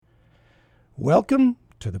Welcome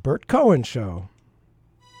to the Burt Cohen Show.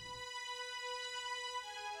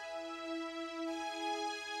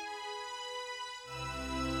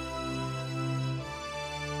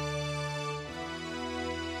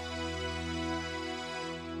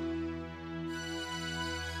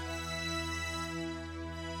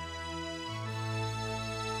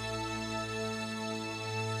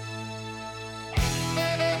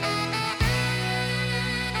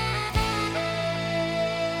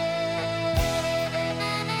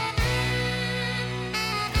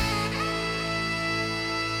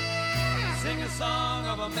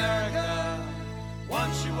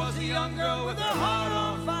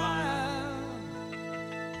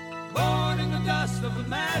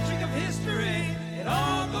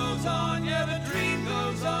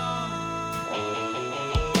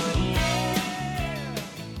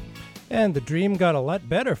 And the dream got a lot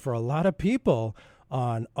better for a lot of people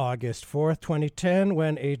on August 4th, 2010,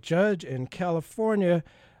 when a judge in California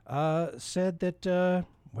said that,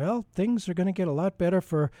 things are going to get a lot better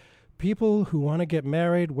for people who want to get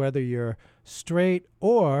married, whether you're straight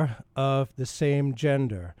or of the same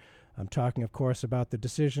gender. I'm talking, of course, about the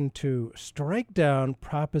decision to strike down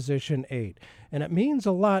Proposition 8. And it means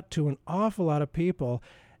a lot to an awful lot of people.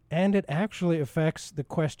 And it actually affects the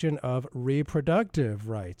question of reproductive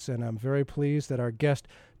rights. And I'm very pleased that our guest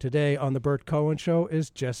today on the Burt Cohen Show is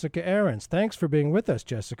Jessica Ahrens. Thanks for being with us,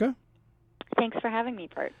 Jessica. Thanks for having me,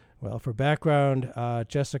 Burt. Well, for background,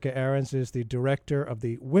 Jessica Ahrens is the director of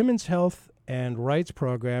the Women's Health and Rights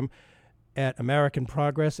Program at American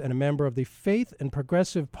Progress and a member of the Faith and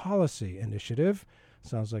Progressive Policy Initiative.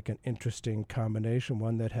 Sounds like an interesting combination,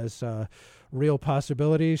 one that has real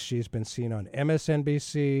possibilities. She's been seen on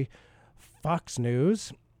MSNBC, Fox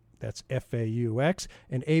News, that's FAUX,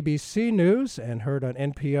 and ABC News, and heard on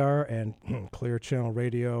NPR and Clear Channel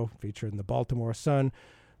Radio, featured in the Baltimore Sun,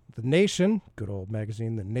 The Nation, good old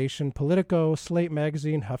magazine, The Nation, Politico, Slate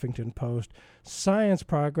Magazine, Huffington Post, Science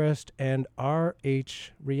Progress, and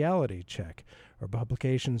RH Reality Check. Her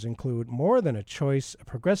publications include More Than a Choice, a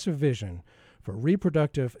Progressive Vision for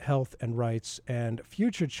Reproductive Health and Rights, and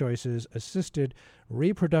Future Choices, Assisted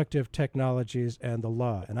Reproductive Technologies and the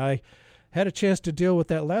Law. And I had a chance to deal with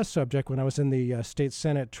that last subject when I was in the state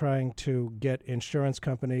Senate trying to get insurance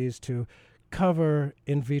companies to cover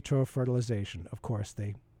in vitro fertilization. Of course,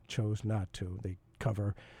 they chose not to. They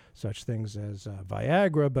cover such things as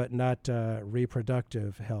Viagra, but not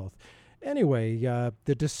reproductive health. Anyway,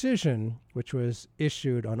 the decision, which was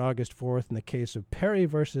issued on August 4th in the case of Perry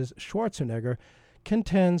versus Schwarzenegger,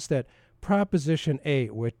 contends that Proposition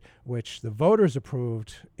 8, which the voters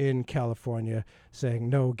approved in California, saying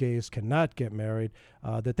no, gays cannot get married,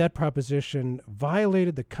 that proposition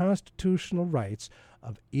violated the constitutional rights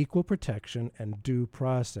of equal protection and due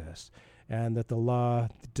process, and that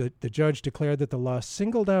the judge declared that the law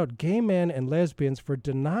singled out gay men and lesbians for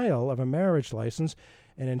denial of a marriage license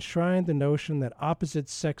and enshrined the notion that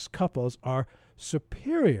opposite-sex couples are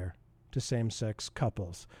superior to same-sex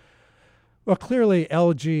couples. Well, clearly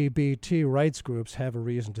LGBT rights groups have a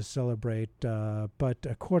reason to celebrate, but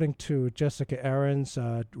according to Jessica Ahrens,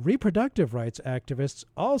 reproductive rights activists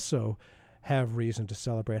also have reason to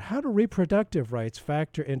celebrate. How do reproductive rights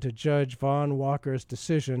factor into Judge Vaughn Walker's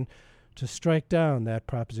decision to strike down that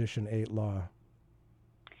Proposition 8 law?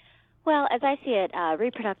 Well, as I see it,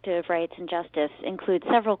 reproductive rights and justice include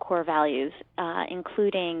several core values,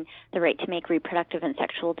 including the right to make reproductive and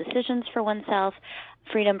sexual decisions for oneself,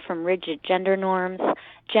 freedom from rigid gender norms,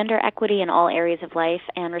 gender equity in all areas of life,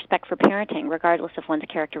 and respect for parenting, regardless of one's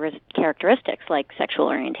characteristics like sexual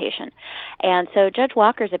orientation. And so Judge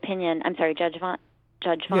Vaughn.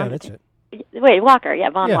 Yeah, that's it. Walker.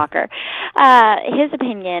 His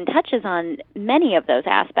opinion touches on many of those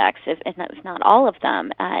aspects, if not all of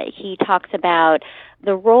them. He talks about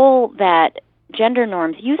the role that gender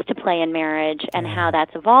norms used to play in marriage and how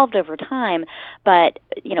that's evolved over time, but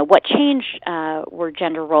what changed were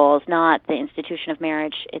gender roles, not the institution of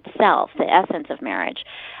marriage itself, the essence of marriage.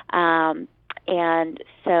 And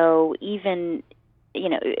so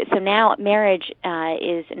so now marriage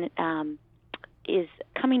is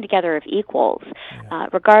coming together of equals,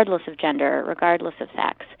 regardless of gender, regardless of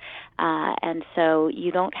sex. And so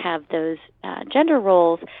you don't have those gender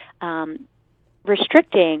roles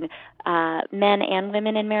restricting men and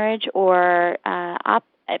women in marriage, or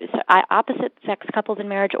opposite-sex couples in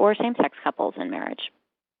marriage, or same-sex couples in marriage.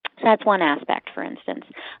 So that's one aspect, for instance.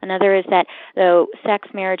 Another is that though sex,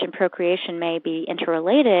 marriage, and procreation may be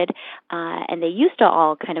interrelated, and they used to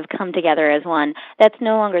all kind of come together as one, that's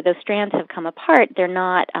no longer, those strands have come apart. They're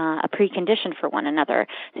not a precondition for one another.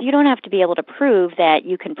 So you don't have to be able to prove that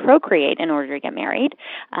you can procreate in order to get married.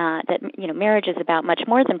 That marriage is about much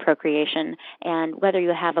more than procreation, and whether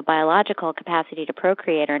you have a biological capacity to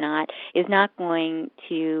procreate or not is not going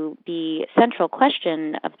to be a central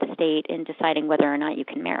question of the state in deciding whether or not you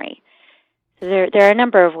can marry. So there are a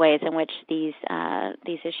number of ways in which these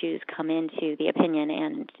issues come into the opinion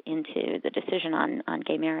and into the decision on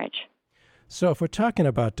gay marriage. So if we're talking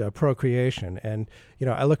about procreation, and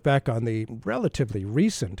I look back on the relatively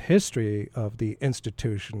recent history of the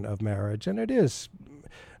institution of marriage, and it is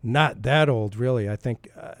not that old, really. I think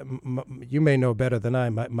you may know better than I.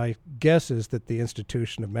 My guess is that the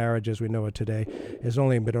institution of marriage as we know it today has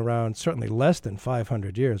only been around certainly less than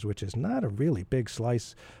 500 years, which is not a really big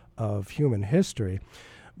slice of human history.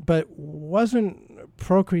 But wasn't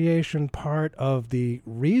procreation part of the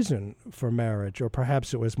reason for marriage, or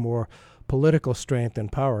perhaps it was more political strength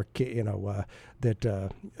and power,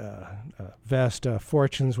 that vast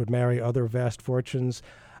fortunes would marry other vast fortunes?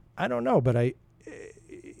 I don't know, but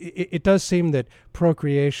it does seem that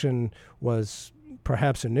procreation was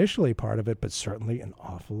perhaps initially part of it, but certainly an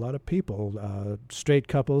awful lot of people, straight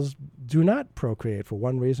couples, do not procreate for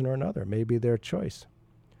one reason or another, maybe their choice.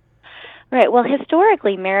 Right. Well,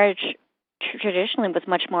 historically, marriage traditionally was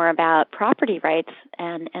much more about property rights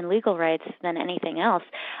and legal rights than anything else.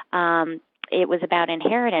 It was about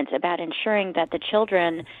inheritance, about ensuring that the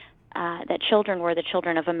children were the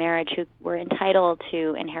children of a marriage who were entitled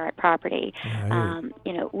to inherit property. Right.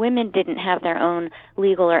 Women didn't have their own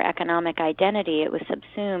legal or economic identity. It was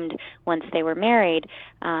subsumed once they were married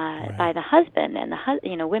right. by the husband,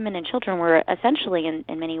 and women and children were essentially,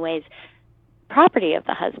 in many ways, property of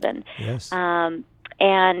the husband. Yes.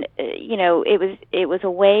 It was a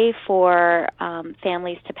way for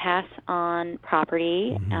families to pass on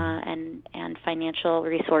property mm-hmm. and financial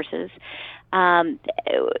resources.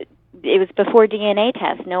 It was before DNA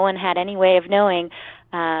tests. No one had any way of knowing,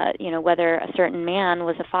 whether a certain man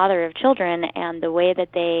was a father of children, and the way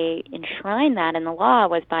that they enshrined that in the law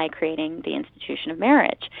was by creating the institution of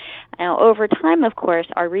marriage. Now, over time, of course,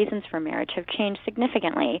 our reasons for marriage have changed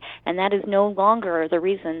significantly, and that is no longer the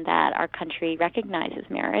reason that our country recognizes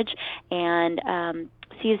marriage and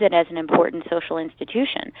sees it as an important social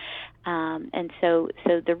institution. And so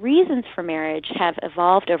the reasons for marriage have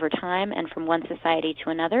evolved over time and from one society to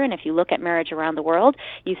another. And if you look at marriage around the world,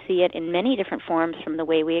 you see it in many different forms from the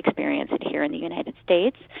way we experience it here in the United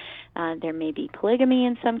States. There may be polygamy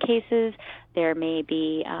in some cases. There may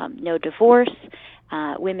be no divorce.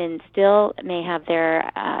 Women still may have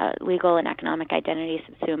their legal and economic identity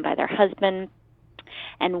subsumed by their husband.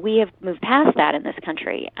 And we have moved past that in this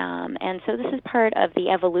country. And so this is part of the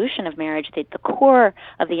evolution of marriage. The core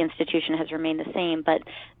of the institution has remained the same, but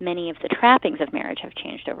many of the trappings of marriage have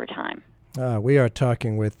changed over time. We are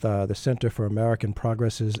talking with the Center for American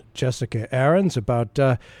Progress's Jessica Ahrens about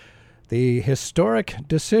the historic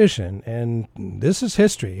decision, and this is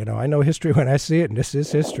history. I know history when I see it, and this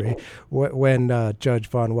is history, when Judge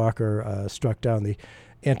Von Walker struck down the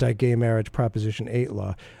anti-gay marriage Proposition 8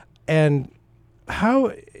 law. And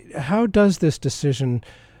how does this decision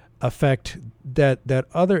affect that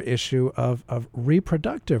other issue of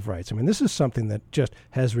reproductive rights? I mean, this is something that just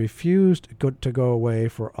has refused to go away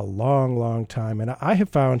for a long, long time. And I have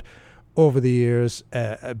found over the years,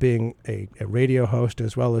 being a radio host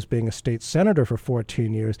as well as being a state senator for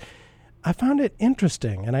 14 years, I found it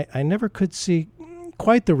interesting. And I never could see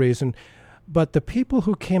quite the reason, but the people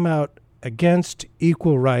who came out against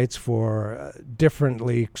equal rights for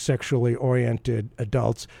differently sexually oriented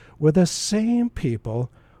adults were the same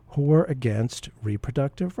people who were against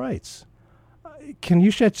reproductive rights. Can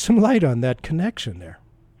you shed some light on that connection there?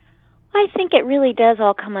 I think it really does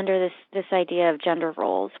all come under this idea of gender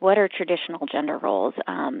roles. What are traditional gender roles?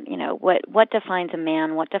 What defines a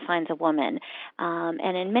man? What defines a woman?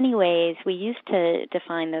 And in many ways, we used to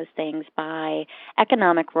define those things by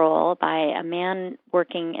economic role, by a man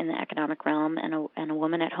working in the economic realm and a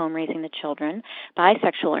woman at home raising the children, by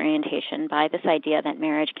sexual orientation, by this idea that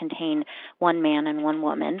marriage contained one man and one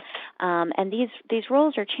woman. And these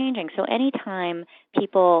roles are changing. So anytime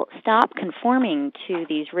people stop conforming to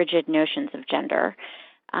these rigid notions of gender,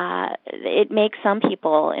 it makes some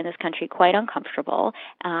people in this country quite uncomfortable.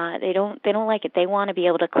 They don't like it. They want to be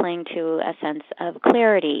able to cling to a sense of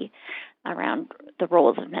clarity around the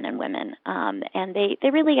roles of men and women. And they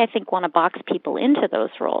really, I think, want to box people into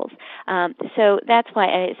those roles. So that's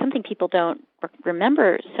why something people don't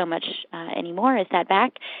remember so much anymore is that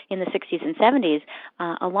back in the 60s and 70s,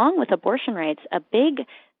 along with abortion rights, a big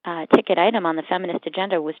ticket item on the feminist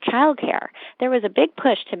agenda was childcare. There was a big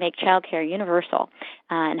push to make childcare universal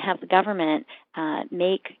and have the government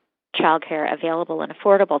make childcare available and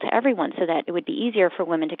affordable to everyone so that it would be easier for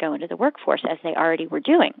women to go into the workforce as they already were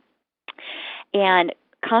doing. And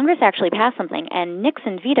Congress actually passed something, and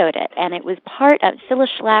Nixon vetoed it. And it was part of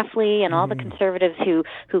Phyllis Schlafly and all the conservatives who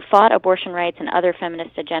fought abortion rights and other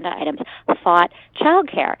feminist agenda items fought child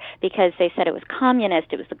care because they said it was communist,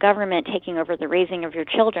 it was the government taking over the raising of your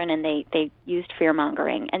children, and they used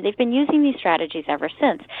fear-mongering. And they've been using these strategies ever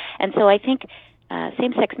since. And so I think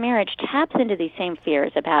same-sex marriage taps into these same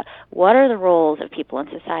fears about what are the roles of people in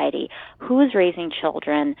society, who's raising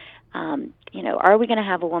children, are we going to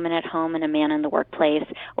have a woman at home and a man in the workplace,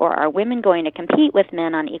 or are women going to compete with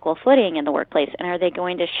men on equal footing in the workplace, and are they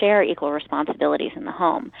going to share equal responsibilities in the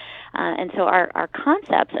home? And so our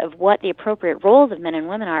concepts of what the appropriate roles of men and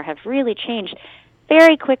women are have really changed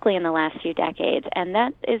very quickly in the last few decades, and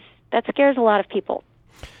that scares a lot of people.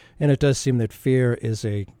 And it does seem that fear is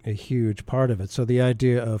a huge part of it. So the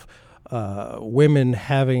idea of women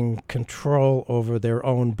having control over their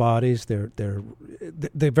own bodies, the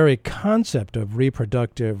very concept of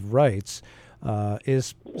reproductive rights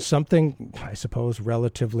is something, I suppose,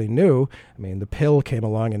 relatively new. I mean, the pill came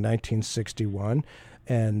along in 1961,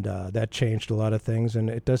 and that changed a lot of things. And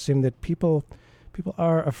it does seem that people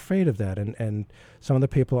are afraid of that. And some of the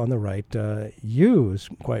people on the right use,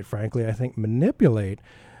 quite frankly, I think, manipulate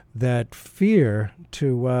that fear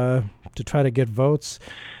to try to get votes.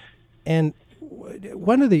 And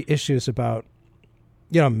one of the issues about,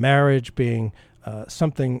 marriage being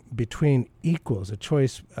something between equals, a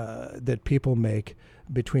choice that people make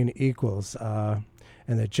between equals, and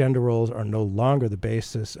that gender roles are no longer the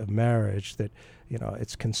basis of marriage, that,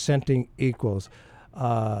 it's consenting equals.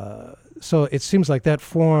 So it seems like that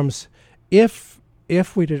forms, if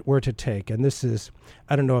we were to take, and this is,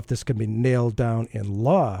 I don't know if this can be nailed down in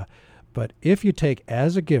law, but if you take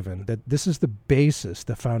as a given that this is the basis,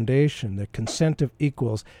 the foundation, that consent of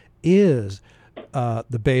equals is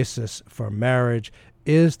the basis for marriage,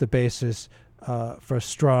 is the basis for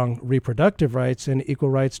strong reproductive rights and equal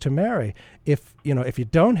rights to marry. If you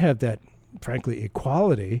don't have that, frankly,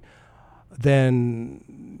 equality,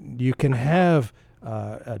 then you can have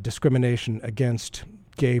discrimination against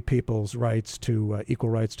gay people's rights to equal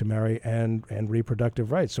rights to marry and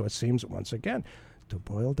reproductive rights. So it seems, once again, to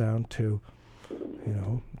boil down to,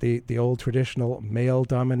 the old traditional male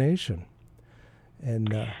domination. And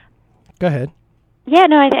go ahead. Yeah,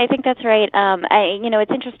 no, I think that's right.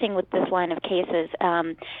 It's interesting with this line of cases.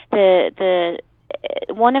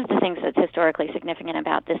 One of the things that's historically significant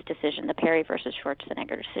about this decision, the Perry versus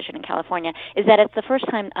Schwarzenegger decision in California, is that it's the first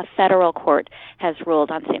time a federal court has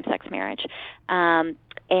ruled on same-sex marriage. And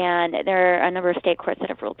there are a number of state courts that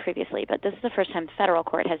have ruled previously, but this is the first time the federal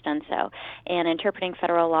court has done so. And interpreting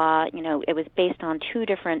federal law, it was based on two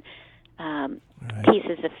different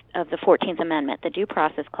pieces of the 14th Amendment, the Due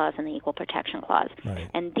Process Clause and the Equal Protection Clause. Right.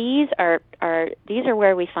 And these are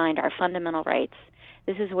where we find our fundamental rights.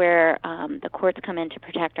 This is where the courts come in to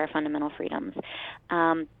protect our fundamental freedoms.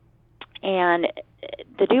 And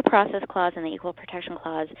the Due Process Clause and the Equal Protection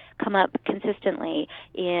Clause come up consistently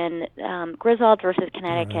in Griswold versus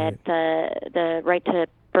Connecticut, the right to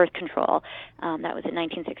birth control. That was in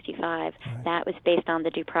 1965. Right. That was based on the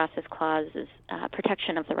Due Process Clause's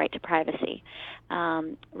protection of the right to privacy.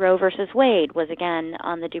 Roe versus Wade was, again,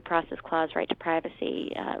 on the Due Process Clause, right to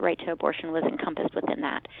privacy. Right to abortion was encompassed within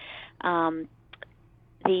that.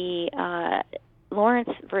 The Lawrence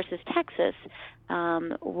versus Texas,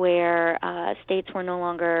 where states were no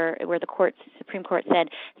longer, where the Supreme Court said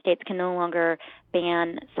states can no longer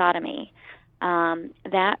ban sodomy.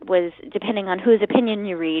 That was, depending on whose opinion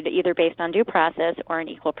you read, either based on due process or an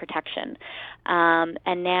equal protection.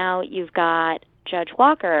 And now you've got Judge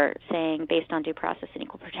Walker saying, based on due process and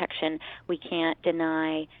equal protection, we can't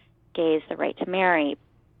deny gays the right to marry.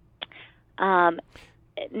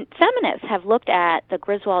 Feminists have looked at the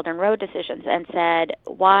Griswold and Roe decisions and said,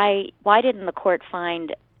 why didn't the court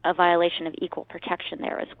find a violation of equal protection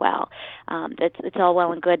there as well? It's all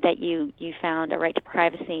well and good that you found a right to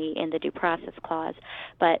privacy in the Due Process Clause,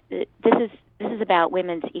 but this is about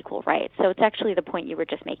women's equal rights. So it's actually the point you were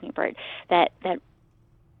just making, Bert, that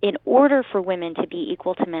in order for women to be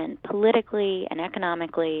equal to men politically and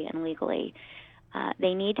economically and legally,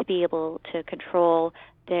 they need to be able to control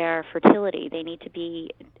their fertility. They need to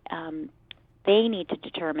be they need to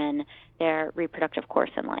determine their reproductive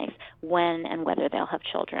course in life, when and whether they'll have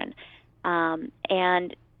children. And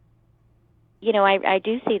I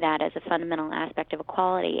do see that as a fundamental aspect of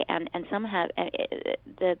equality, and some have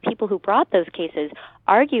the people who brought those cases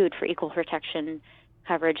argued for equal protection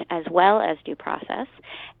coverage as well as due process,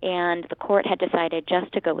 and the court had decided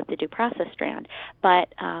just to go with the due process strand.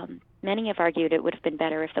 But many have argued it would have been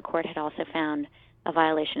better if the court had also found a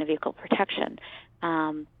violation of equal protection.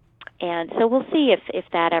 And so we'll see if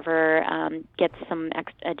that ever gets some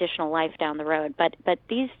additional life down the road. But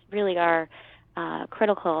these really are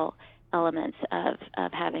critical elements of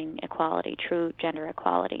having equality, true gender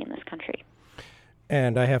equality in this country.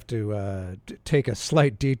 And I have to take a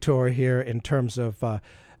slight detour here in terms of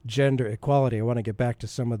gender equality. I want to get back to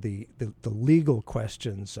some of the legal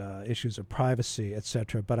questions, issues of privacy, et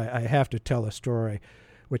cetera. But I have to tell a story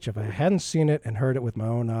which, if I hadn't seen it and heard it with my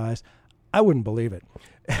own eyes, I wouldn't believe it.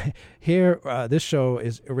 Here, this show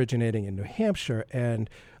is originating in New Hampshire, and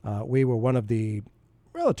we were one of the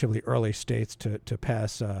relatively early states to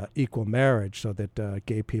pass equal marriage so that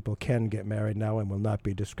gay people can get married now and will not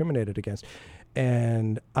be discriminated against.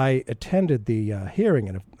 And I attended the hearing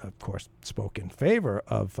and, of course, spoke in favor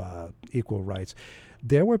of equal rights.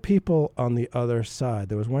 There were people on the other side.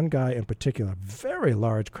 There was one guy in particular, a very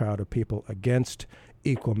large crowd of people against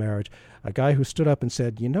equal marriage, a guy who stood up and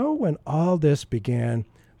said, when all this began,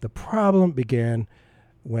 the problem began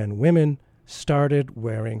when women started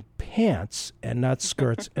wearing pants and not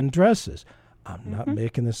skirts and dresses. I'm not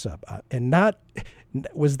making this up.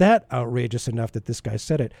 Was that outrageous enough that this guy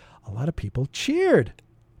said it? A lot of people cheered.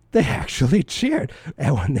 They actually cheered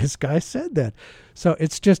when this guy said that. So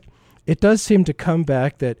it does seem to come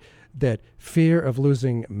back that fear of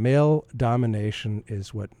losing male domination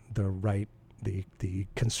is what the right, the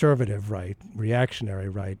conservative right, reactionary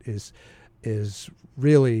right is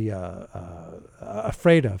really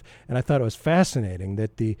afraid of. And I thought it was fascinating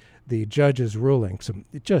that the judge's ruling,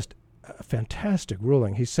 just a fantastic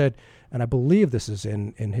ruling. He said, and I believe this is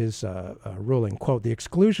in his ruling, quote, "The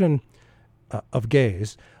exclusion of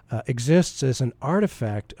gays exists as an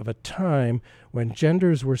artifact of a time when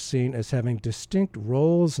genders were seen as having distinct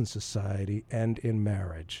roles in society and in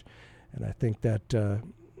marriage." And I think that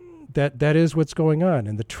that is what's going on.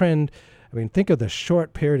 And the trend, think of the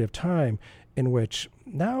short period of time in which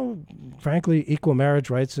now, frankly, equal marriage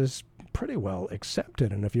rights is pretty well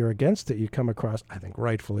accepted. And if you're against it, you come across, I think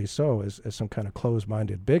rightfully so, as some kind of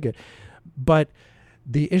closed-minded bigot. But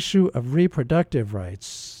the issue of reproductive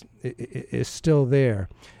rights is still there,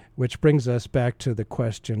 which brings us back to the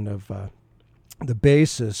question of the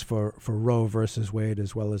basis for Roe versus Wade,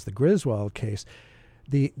 as well as the Griswold case,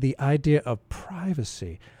 the idea of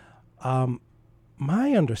privacy.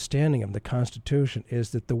 My understanding of the Constitution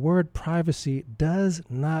is that the word privacy does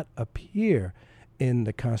not appear in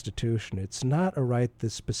the Constitution. It's not a right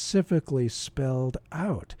that's specifically spelled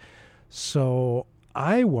out. So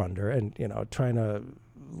I wonder, and trying to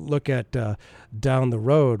look at down the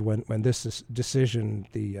road when this decision,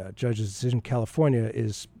 the judge's decision in California,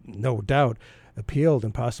 is no doubt appealed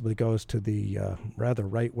and possibly goes to the rather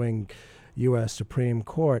right-wing U.S. Supreme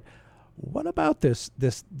Court. What about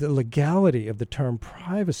the legality of the term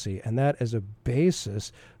privacy, and that as a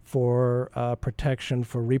basis for protection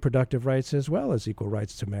for reproductive rights as well as equal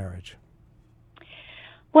rights to marriage?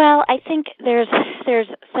 Well, I think there's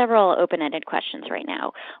several open-ended questions right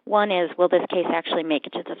now. One is, will this case actually make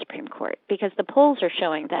it to the Supreme Court? Because the polls are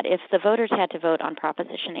showing that if the voters had to vote on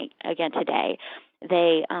Proposition 8 again today,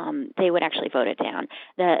 they would actually vote it down.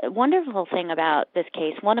 The wonderful thing about this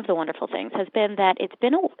case, one of the wonderful things, has been that it's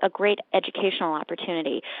been a great educational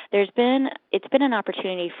opportunity. It's been an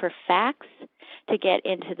opportunity for facts to get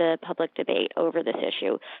into the public debate over this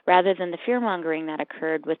issue, rather than the fear-mongering that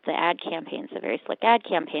occurred with the ad campaigns, the very slick ad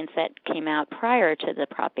campaigns that came out prior to the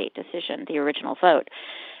Prop 8 decision, the original vote.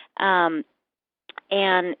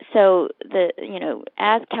 And so,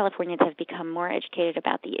 as Californians have become more educated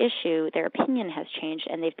about the issue, their opinion has changed,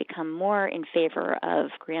 and they've become more in favor of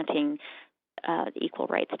granting equal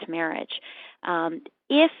rights to marriage.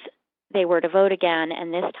 If they were to vote again,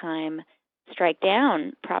 and this time strike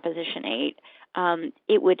down Proposition 8,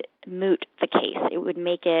 it would moot the case. It would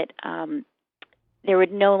make it there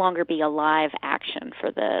would no longer be a live action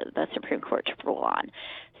for the Supreme Court to rule on.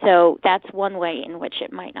 So that's one way in which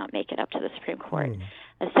it might not make it up to the Supreme Court.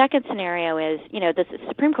 The second scenario is, the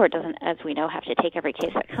Supreme Court doesn't, as we know, have to take every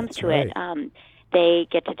case that comes to it. they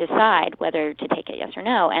get to decide whether to take it yes or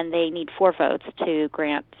no, and they need 4 votes to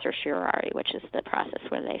grant certiorari, which is the process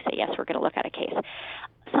where they say, yes, we're going to look at a case.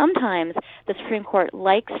 Sometimes the Supreme Court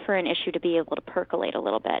likes for an issue to be able to percolate a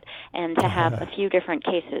little bit and to have a few different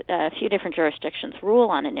cases, a few different jurisdictions rule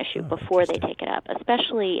on an issue before they take it up,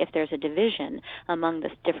 especially if there's a division among the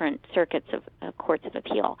different circuits of courts of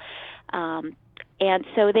appeal. And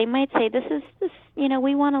so they might say,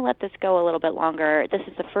 we want to let this go a little bit longer. This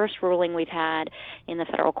is the first ruling we've had in the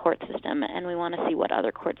federal court system, and we want to see what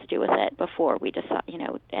other courts do with it before we decide,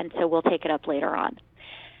 and so we'll take it up later on.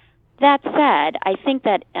 That said, I think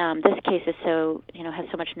that this case is has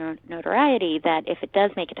so much notoriety that if it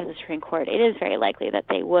does make it to the Supreme Court, it is very likely that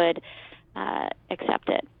they would accept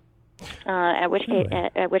it. At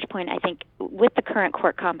which point, I think, with the current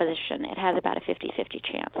court composition, it has about a 50-50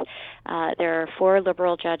 chance. There are 4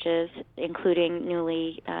 liberal judges, including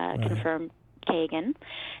newly confirmed Kagan,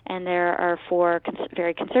 and there are 4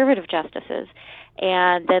 very conservative justices,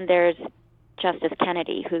 and then there's Justice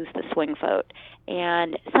Kennedy, who's the swing vote.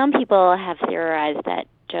 And some people have theorized that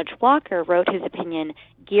Judge Walker wrote his opinion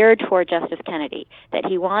geared toward Justice Kennedy, that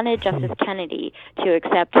he wanted Justice Kennedy to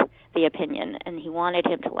accept the opinion, and he wanted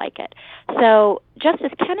him to like it. So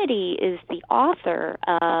Justice Kennedy is the author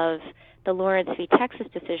of the Lawrence v. Texas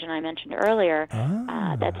decision I mentioned earlier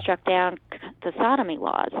that struck down the sodomy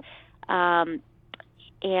laws. And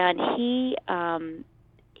he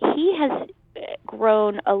has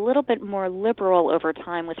grown a little bit more liberal over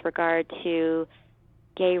time with regard to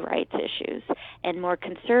gay rights issues and more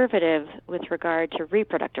conservative with regard to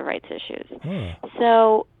reproductive rights issues.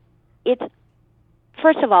 So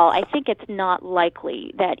first of all, I think it's not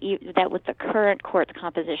likely that with the current court's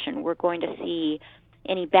composition we're going to see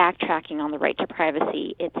any backtracking on the right to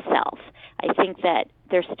privacy itself. I think that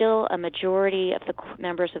there's still a majority of the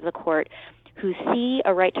members of the court who see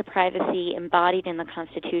a right to privacy embodied in the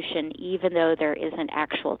Constitution, even though there is an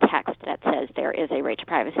actual text that says there is a right to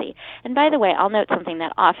privacy. And by the way, I'll note something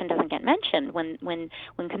that often doesn't get mentioned when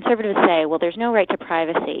conservatives say, well, there's no right to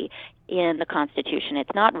privacy in the Constitution.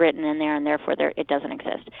 It's not written in there, and therefore it doesn't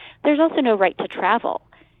exist. There's also no right to travel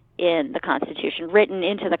in the Constitution, written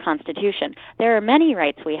into the Constitution. There are many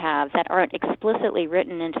rights we have that aren't explicitly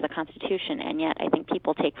written into the Constitution, and yet I think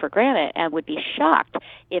people take for granted and would be shocked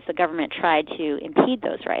if the government tried to impede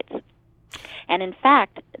those rights. And in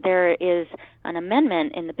fact, there is an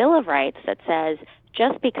amendment in the Bill of Rights that says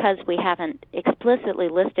just because we haven't explicitly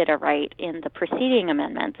listed a right in the preceding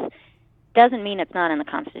amendments doesn't mean it's not in the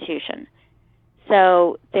Constitution.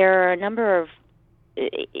 So there are a number of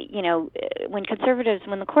when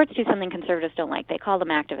the courts do something conservatives don't like, they call them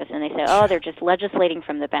activists, and they say, oh, they're just legislating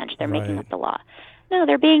from the bench. They're making up the law. No,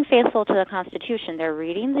 they're being faithful to the Constitution. They're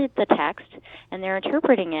reading the text, and they're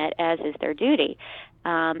interpreting it as is their duty.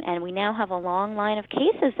 And we now have a long line of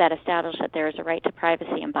cases that establish that there is a right to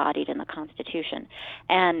privacy embodied in the Constitution.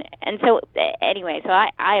 And so, anyway, so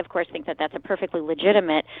I of course, think that that's a perfectly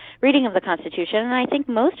legitimate reading of the Constitution, and I think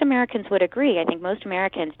most Americans would agree. I think most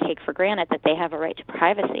Americans take for granted that they have a right to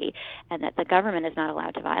privacy and that the government is not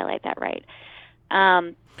allowed to violate that right.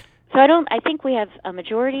 So I think we have a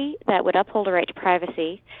majority that would uphold a right to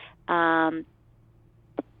privacy. Now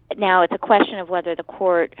it's a question of whether the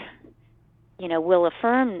court, will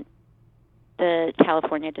affirm the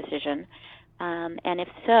California decision, and if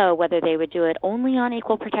so, whether they would do it only on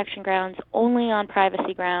equal protection grounds, only on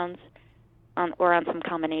privacy grounds, or on some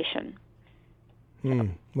combination.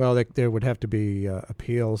 Well, there would have to be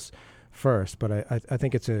appeals first, but I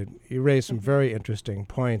think you raised some very interesting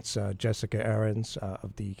points, Jessica Ahrens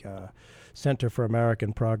of the Center for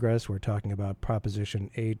American Progress. We're talking about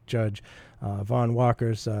Proposition 8, Judge Vaughn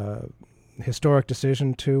Walker's historic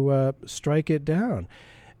decision to strike it down.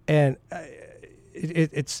 And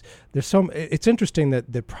it's interesting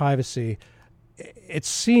that the privacy, it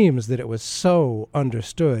seems that it was so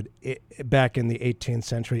understood back in the 18th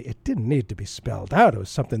century, it didn't need to be spelled out. It was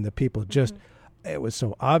something that people just it was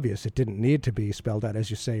so obvious it didn't need to be spelled out, as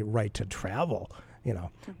you say, right to travel,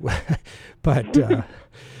 But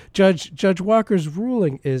Judge Walker's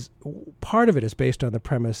ruling part of it is based on the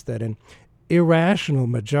premise that an irrational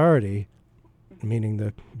majority, meaning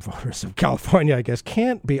the voters of California, I guess,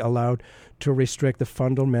 can't be allowed to restrict the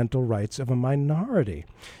fundamental rights of a minority.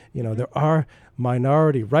 There are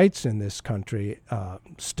minority rights in this country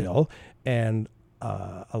still, and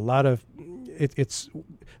a lot of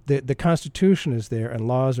the Constitution is there and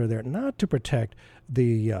laws are there not to protect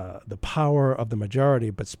the power of the majority,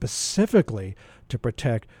 but specifically to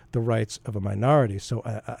protect the rights of a minority. So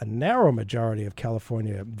a narrow majority of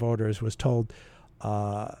California voters was told,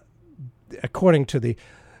 according to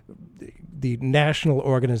the National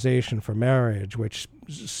Organization for Marriage, which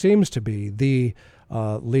seems to be the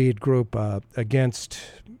lead group against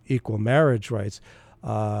equal marriage rights,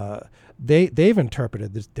 they've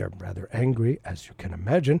interpreted this. They're rather angry, as you can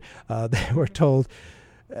imagine. They were told,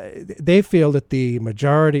 they feel that the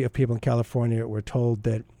majority of people in California were told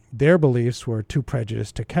that their beliefs were too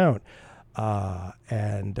prejudiced to count.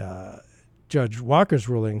 And Judge Walker's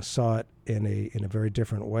ruling saw it in a very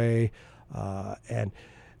different way. And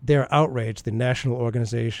they're outraged. The National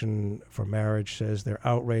Organization for Marriage says they're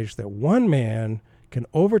outraged that one man can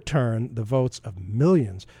overturn the votes of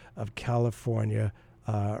millions of California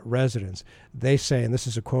residents. They say, and this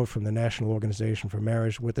is a quote from the National Organization for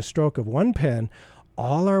Marriage, with the stroke of one pen,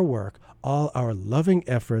 all our work, all our loving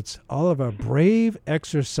efforts, all of our brave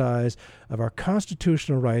exercise of our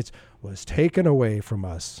constitutional rights was taken away from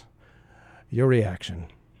us. Your reaction?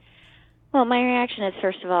 Well, my reaction is,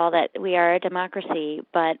 first of all, that we are a democracy,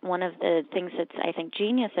 but one of the things that's, I think,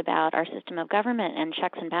 genius about our system of government and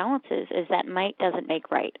checks and balances is that might doesn't make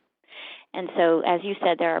right. And so, as you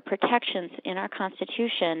said, there are protections in our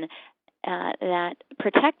Constitution that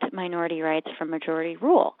protect minority rights from majority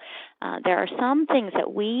rule. There are some things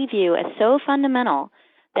that we view as so fundamental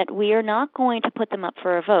that we are not going to put them up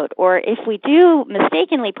for a vote. Or if we do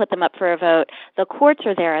mistakenly put them up for a vote, the courts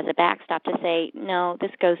are there as a backstop to say, no,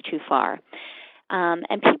 this goes too far.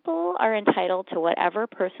 And people are entitled to whatever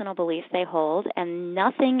personal beliefs they hold, and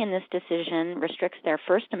nothing in this decision restricts their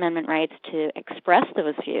First Amendment rights to express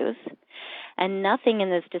those views, and nothing in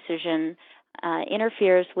this decision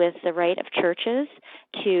interferes with the right of churches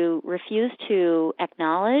to refuse to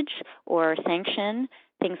acknowledge or sanction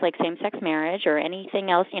things like same-sex marriage or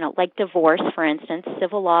anything else, like divorce, for instance.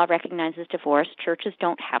 Civil law recognizes divorce. Churches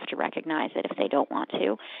don't have to recognize it if they don't want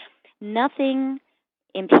to. Nothing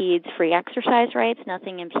impedes free exercise rights.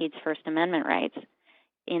 Nothing impedes First Amendment rights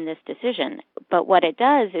in this decision. But what it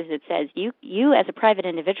does is it says you as a private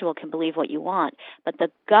individual can believe what you want, but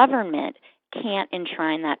the government can't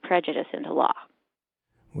enshrine that prejudice into law.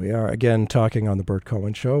 We are again talking on the Bert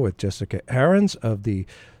Cohen Show with Jessica Ahrens of the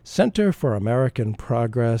Center for American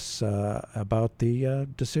Progress about the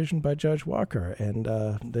decision by Judge Walker and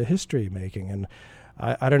the history making. And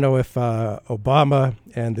I don't know if Obama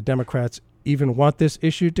and the Democrats even want this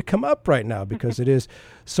issue to come up right now because it is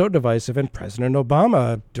so divisive. And President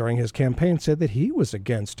Obama, during his campaign, said that he was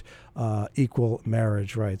against equal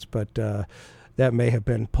marriage rights, but that may have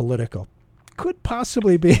been political. Could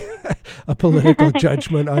possibly be a political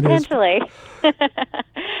judgment on his... Potentially.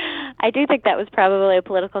 I do think that was probably a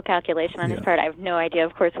political calculation on his part. I have no idea,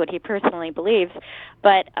 of course, what he personally believes.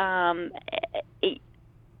 But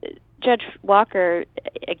Judge Walker,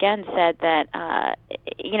 again, said that,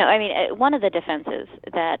 one of the defenses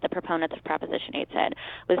that the proponents of Proposition 8 said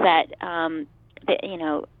was that,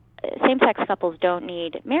 same-sex couples don't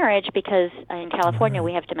need marriage because in California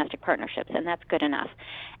we have domestic partnerships, and that's good enough.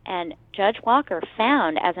 And Judge Walker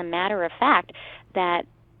found, as a matter of fact, that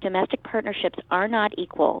domestic partnerships are not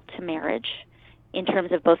equal to marriage in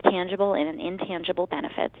terms of both tangible and intangible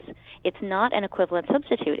benefits. It's not an equivalent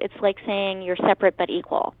substitute. It's like saying you're separate but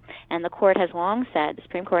equal. And the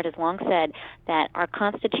Supreme Court has long said that our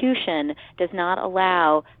Constitution does not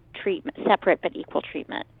allow separate but equal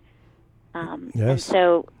treatment. Yes,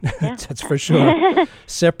 so that's for sure.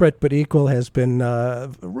 Separate but equal has been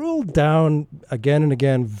ruled down again and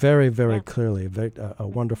again very, very clearly. A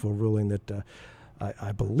wonderful ruling that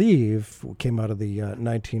I believe came out of the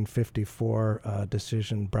 1954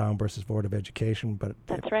 decision, Brown versus Board of Education. But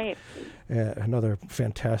that's right. Another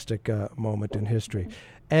fantastic moment in history.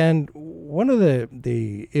 And one of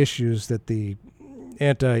the issues that the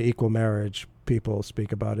anti-equal marriage people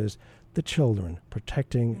speak about is the children,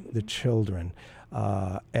 protecting the children,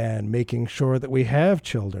 and making sure that we have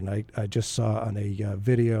children. I just saw on a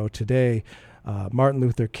video today Martin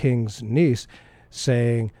Luther King's niece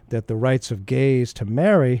saying that the rights of gays to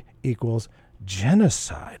marry equals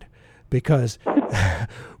genocide, because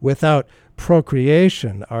without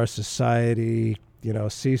procreation, our society,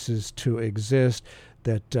 ceases to exist.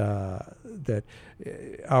 That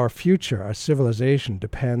our future, our civilization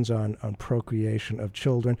depends on procreation of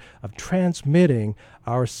children, of transmitting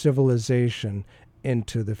our civilization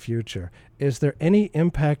into the future. Is there any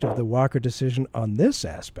impact of the Walker decision on this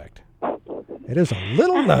aspect? It is a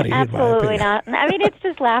little nutty, Absolutely in my opinion. not. I mean, it's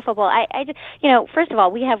just laughable. I just, first of all,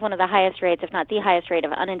 we have one of the highest rates, if not the highest rate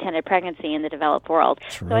of unintended pregnancy in the developed world.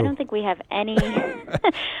 True. So I don't think we have any,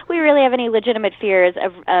 we really have any legitimate fears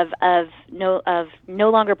of no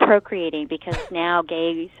longer procreating because now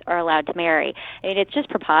gays are allowed to marry. I mean, it's just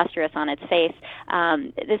preposterous on its face.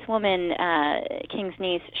 This woman, King's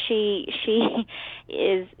niece, she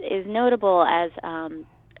is notable as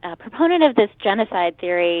a proponent of this genocide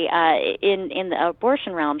theory in the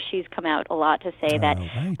abortion realm. She's come out a lot to say that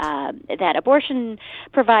that abortion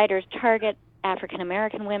providers target African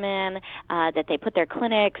American women, that they put their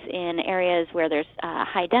clinics in areas where there's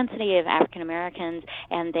high density of African Americans,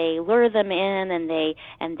 and they lure them in, and they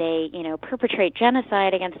perpetrate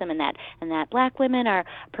genocide against them, and that black women are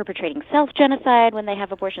perpetrating self-genocide when they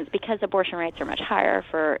have abortions because abortion rates are much higher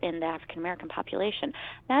in the African American population.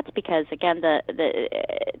 That's because, again,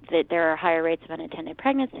 there are higher rates of unintended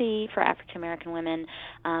pregnancy for African American women,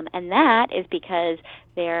 and that is because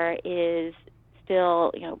there is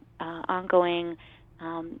still, ongoing,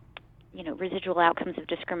 residual outcomes of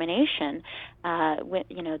discrimination.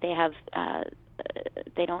 They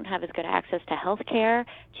don't have as good access to health care,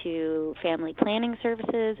 to family planning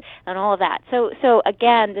services, and all of that. So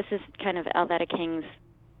again, this is kind of Alveda King's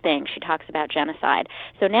thing. She talks about genocide.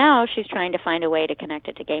 So now she's trying to find a way to connect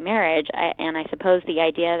it to gay marriage, and I suppose the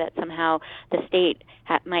idea that somehow the state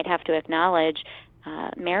might have to acknowledge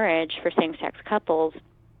marriage for same-sex couples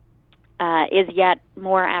is yet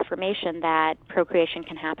more affirmation that procreation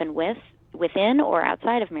can happen within or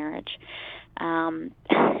outside of marriage.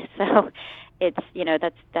 So it's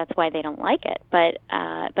that's why they don't like it. But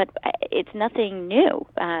it's nothing new.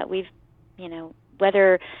 We've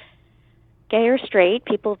whether gay or straight,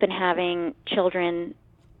 people have been having children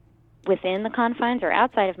within the confines or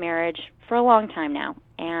outside of marriage for a long time now,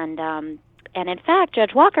 and in fact,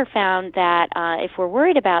 Judge Walker found that if we're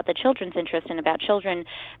worried about the children's interest and about children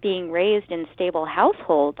being raised in stable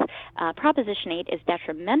households, Proposition 8 is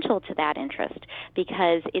detrimental to that interest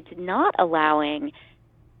because it's not allowing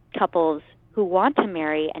couples who want to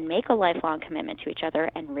marry and make a lifelong commitment to each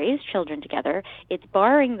other and raise children together. It's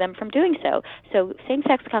barring them from doing so. So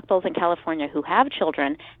same-sex couples in California who have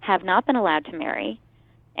children have not been allowed to marry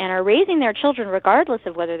and are raising their children regardless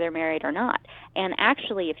of whether they're married or not. And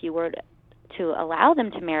actually, if you were to allow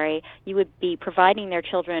them to marry, you would be providing their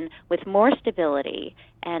children with more stability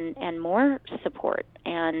and more support,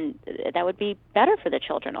 and that would be better for the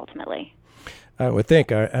children ultimately. I would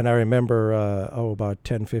think, and I remember, about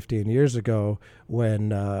 10, 15 years ago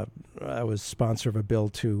when I was sponsor of a bill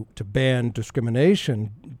to ban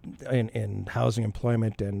discrimination in housing,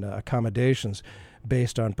 employment, and accommodations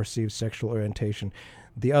based on perceived sexual orientation.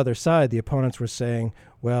 The other side, the opponents were saying,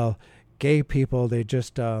 well, gay people, they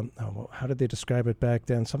just, how did they describe it back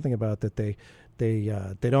then? Something about that they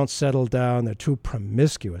don't settle down, they're too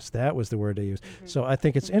promiscuous. That was the word they used. Mm-hmm. So I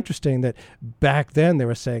think it's interesting that back then they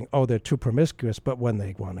were saying, oh, they're too promiscuous, but when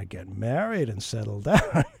they want to get married and settle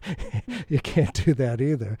down, you can't do that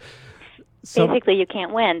either. Basically, you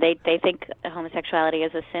can't win. They think homosexuality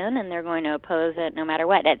is a sin, and they're going to oppose it no matter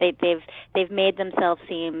what. They've made themselves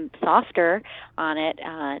seem softer on it.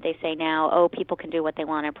 They say now, people can do what they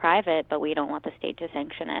want in private, but we don't want the state to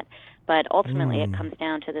sanction it. But ultimately, it comes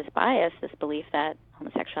down to this bias, this belief that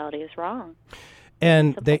homosexuality is wrong.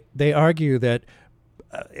 And they argue that,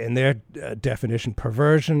 in their definition,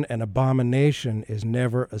 perversion and abomination is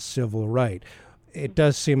never a civil right. It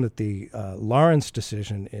does seem that the Lawrence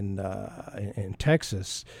decision in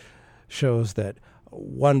Texas shows that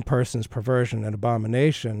one person's perversion and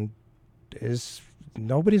abomination is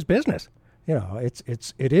nobody's business.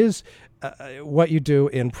 It is what you do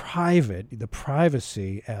in private. The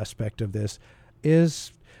privacy aspect of this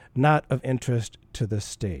is not of interest to the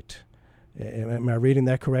state. Am I reading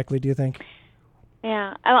that correctly, do you think?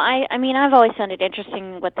 Yeah. I mean, I've always found it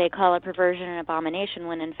interesting what they call a perversion and abomination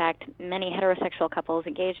when, in fact, many heterosexual couples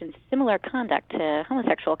engage in similar conduct to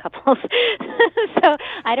homosexual couples. So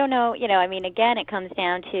I don't know, I mean, again, it comes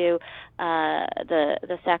down to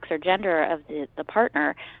the sex or gender of the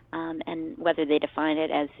partner and whether they define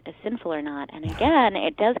it as sinful or not. And again,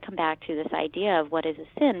 it does come back to this idea of what is a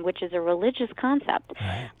sin, which is a religious concept.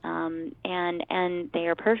 Right. And they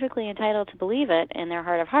are perfectly entitled to believe it in their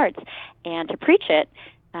heart of hearts and to preach it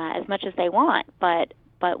as much as they want. But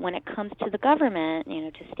when it comes to the government,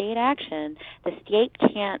 to state action, the state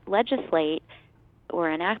can't legislate or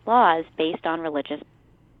enact laws based on religious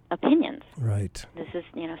opinions. Right. This is,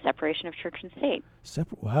 separation of church and state.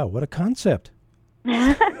 Wow, what a concept.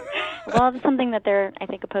 Well, it's something that they're, I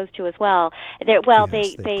think, opposed to as well. They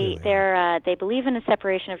believe in a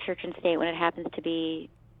separation of church and state when it happens to be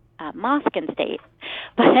mosque and state,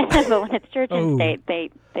 but when it's church and state,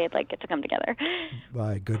 they'd like it to come together.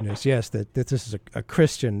 My goodness, yes, that this is a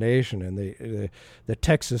Christian nation, and the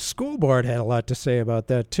Texas School Board had a lot to say about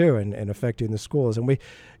that too, and affecting the schools. And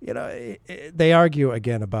they argue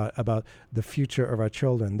again about the future of our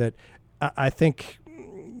children. That I think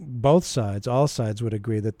both sides, all sides, would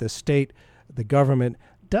agree that the state, the government,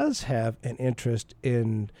 does have an interest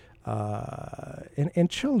in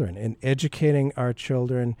children, in educating our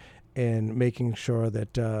children, in making sure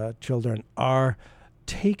that children are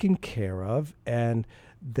taken care of, and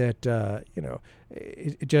that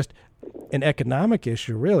it just an economic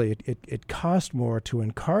issue. Really, it costs more to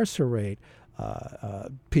incarcerate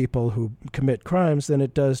people who commit crimes than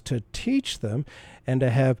it does to teach them, and to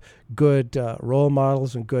have good role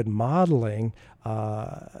models and good modeling,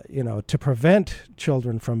 to prevent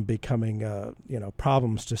children from becoming,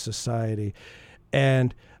 problems to society.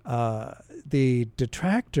 And the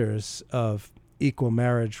detractors of equal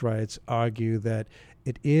marriage rights argue that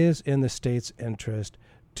it is in the state's interest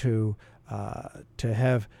to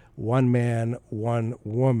have one man, one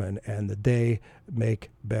woman, and that they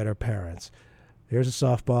make better parents. Here's a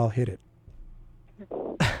softball. Hit it.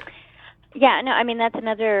 Yeah, no, I mean, that's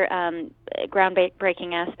another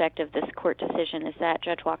groundbreaking aspect of this court decision, is that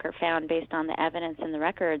Judge Walker found, based on the evidence in the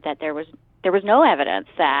record, that there was no evidence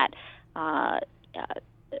that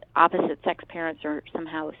opposite-sex parents are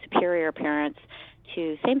somehow superior parents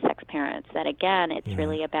to same-sex parents. That, again, it's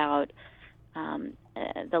really about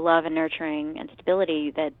the love and nurturing and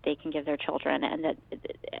stability that they can give their children, and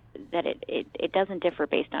that it doesn't differ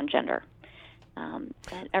based on gender.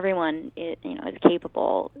 That everyone is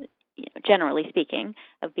capable, generally speaking,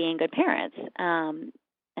 of being good parents.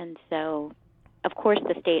 And so, of course,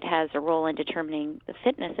 the state has a role in determining the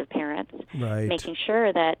fitness of parents, right, making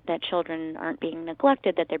sure that children aren't being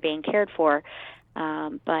neglected, that they're being cared for.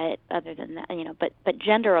 But other than that, but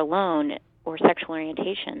gender alone or sexual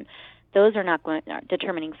orientation, those are not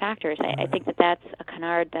determining factors. I think that's a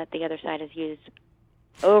canard that the other side has used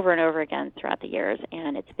over and over again throughout the years,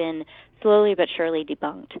 and it's been slowly but surely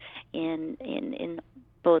debunked in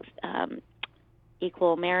both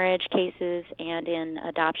equal marriage cases and in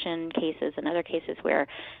adoption cases and other cases where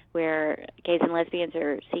gays and lesbians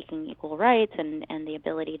are seeking equal rights and the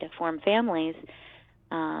ability to form families,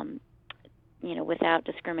 without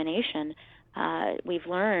discrimination. We've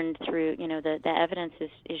learned through, the evidence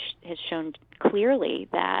has shown clearly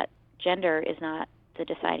that gender is not the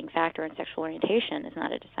deciding factor, and sexual orientation is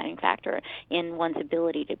not a deciding factor in one's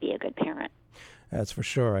ability to be a good parent. That's for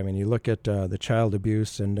sure. I mean, you look at the child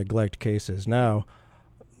abuse and neglect cases now,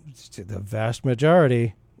 the vast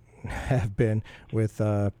majority have been with,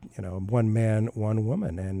 one man, one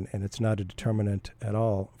woman, and it's not a determinant at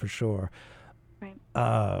all, for sure.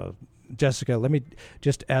 Right. Jessica, let me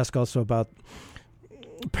just ask also about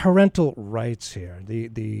parental rights here.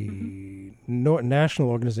 The National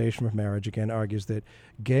Organization for Marriage, again, argues that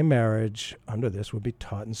gay marriage under this would be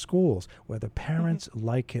taught in schools, whether parents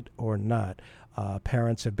like it or not.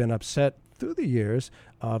 Parents have been upset through the years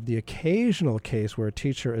of the occasional case where a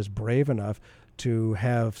teacher is brave enough to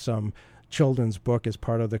have some children's book as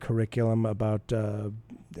part of the curriculum about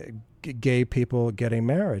gay people getting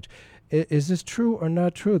marriage. Is this true or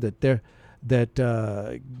not true that the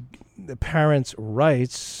parents'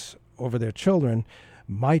 rights over their children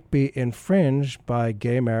might be infringed by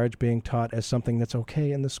gay marriage being taught as something that's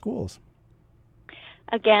okay in the schools?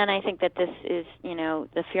 Again, I think that this is,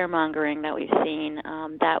 the fear-mongering that we've seen.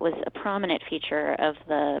 That was a prominent feature of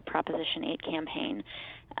the Proposition 8 campaign.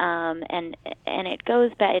 And it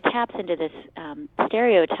goes back, it taps into this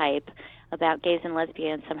stereotype about gays and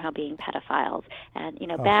lesbians somehow being pedophiles. And,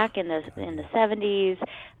 back in the 70s,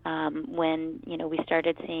 when, we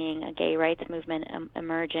started seeing a gay rights movement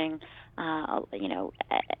emerging,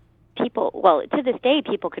 to this day,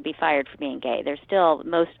 people could be fired for being gay. There's still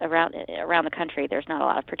around the country, there's not a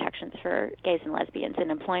lot of protections for gays and lesbians in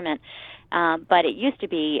employment. But it used to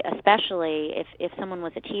be, especially if someone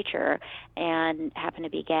was a teacher and happened to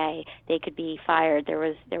be gay, they could be fired. There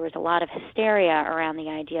was a lot of hysteria around the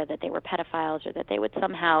idea that they were pedophiles or that they would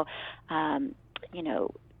somehow,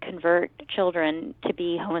 convert children to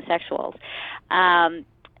be homosexuals. And,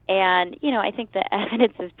 I think the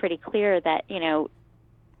evidence is pretty clear that,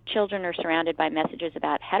 children are surrounded by messages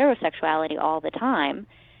about heterosexuality all the time,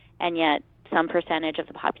 and yet some percentage of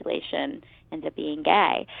the population ends up being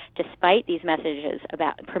gay, despite these messages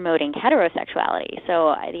about promoting heterosexuality.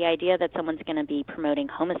 So the idea that someone's going to be promoting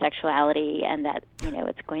homosexuality and that,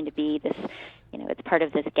 it's going to be this, it's part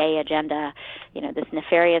of this gay agenda, this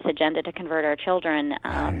nefarious agenda to convert our children.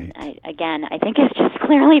 Right. I think it's just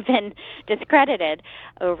clearly been discredited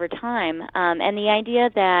over time. And the idea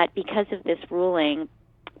that because of this ruling,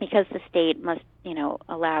 because the state must,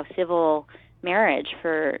 allow civil marriage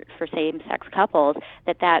for same-sex couples,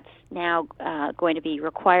 that's now going to be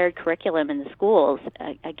required curriculum in the schools,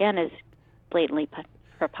 again, is blatantly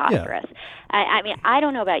preposterous. Yeah. I mean, I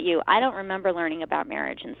don't know about you. I don't remember learning about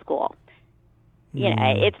marriage in school.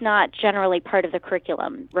 It's not generally part of the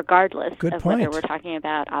curriculum, regardless of whether we're talking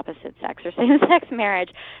about opposite sex or same-sex marriage.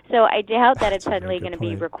 So I doubt that it's suddenly going to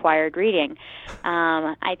be required reading.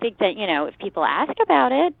 I think that, if people ask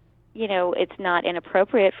about it, it's not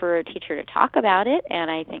inappropriate for a teacher to talk about it,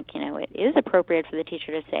 and I think, it is appropriate for the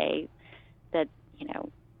teacher to say that,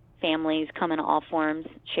 families come in all forms,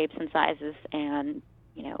 shapes, and sizes, and,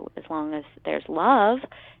 as long as there's love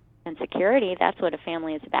and security, that's what a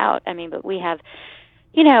family is about. I mean, but we have,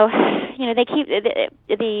 they keep,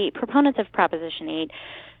 the proponents of Proposition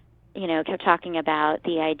 8, kept talking about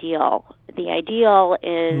the ideal. The ideal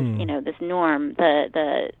is, this norm,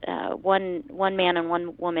 the one man and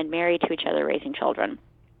one woman married to each other raising children.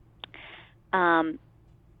 I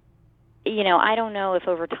don't know if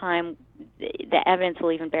over time the evidence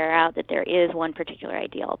will even bear out that there is one particular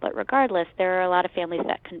ideal, but regardless, there are a lot of families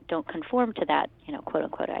that don't conform to that,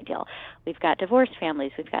 quote-unquote ideal. We've got divorced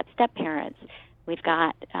families, we've got step-parents, we've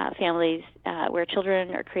got families where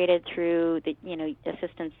children are created through the,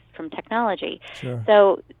 assistance from technology. Sure.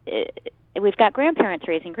 So we've got grandparents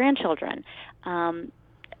raising grandchildren.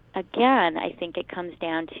 Again, I think it comes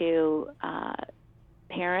down to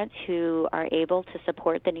parents who are able to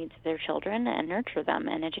support the needs of their children and nurture them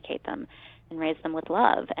and educate them and raise them with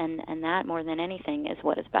love. And that, more than anything, is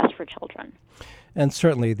what is best for children. And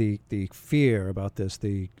certainly the fear about this,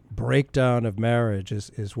 the breakdown of marriage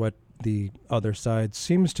is what the other side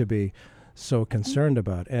seems to be so concerned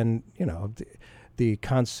about. And, the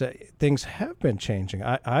concept, things have been changing.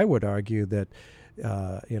 I would argue that,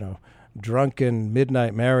 drunken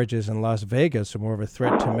midnight marriages in Las Vegas are more of a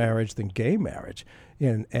threat to marriage than gay marriage.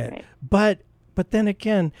 Right. But then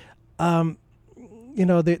again, there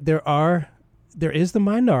is the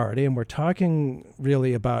minority, and we're talking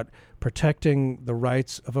really about protecting the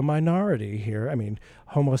rights of a minority here. I mean,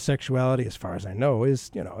 homosexuality, as far as I know,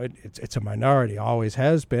 is, it's a minority, always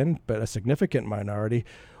has been, but a significant minority.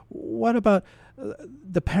 What about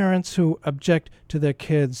the parents who object to their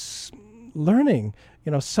kids learning,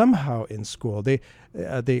 somehow in school? The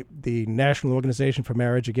National Organization for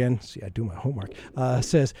Marriage, again, see, I do my homework,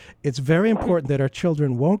 says it's very important that our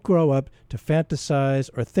children won't grow up to fantasize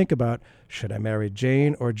or think about, should I marry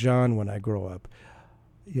Jane or John when I grow up?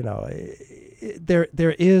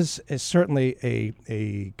 There is certainly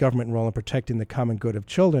a government role in protecting the common good of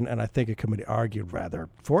children, and I think it can be argued rather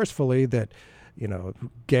forcefully that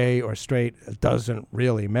gay or straight doesn't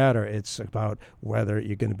really matter. It's about whether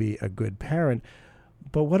you're going to be a good parent.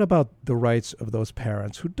 But what about the rights of those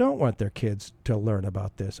parents who don't want their kids to learn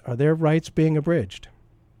about this? Are their rights being abridged?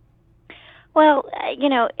 Well,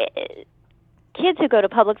 kids who go to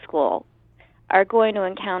public school are going to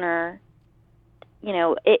encounter,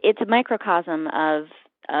 it's a microcosm of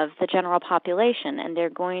the general population, and they're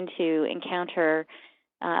going to encounter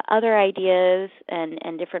other ideas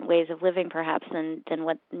and different ways of living, perhaps, than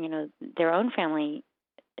what their own family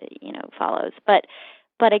follows. But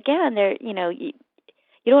again,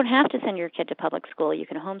 you don't have to send your kid to public school. You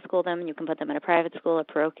can homeschool them. You can put them in a private school, a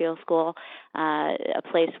parochial school, a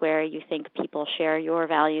place where you think people share your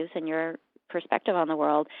values and your perspective on the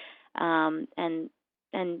world, and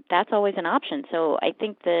that's always an option. So I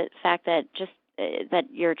think the fact that that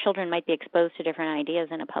your children might be exposed to different ideas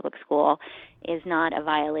in a public school is not a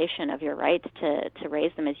violation of your rights to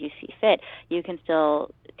raise them as you see fit. You can still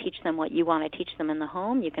teach them what you want to teach them in the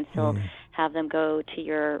home. You can still have them go to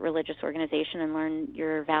your religious organization and learn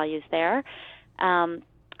your values there. And,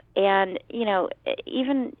 even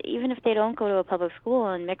if they don't go to a public school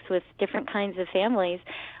and mix with different kinds of families,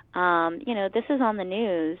 this is on the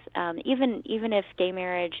news. Even if gay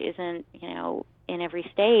marriage isn't, in every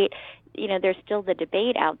state, there's still the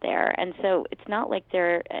debate out there. And so it's not like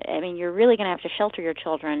you're really going to have to shelter your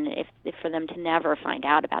children if for them to never find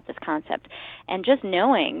out about this concept. And just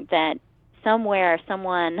knowing that somewhere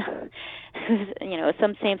someone who's,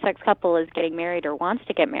 some same-sex couple is getting married or wants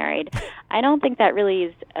to get married, I don't think that really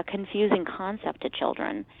is a confusing concept to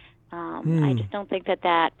children. I just don't think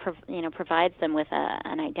that provides them with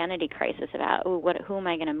an identity crisis about, who am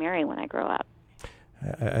I going to marry when I grow up?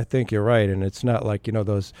 I think you're right, and it's not like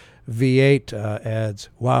those V8 ads.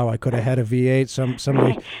 Wow, I could have had a V8.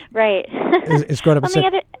 Somebody right is going up and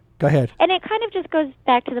said, Go ahead. And it kind of just goes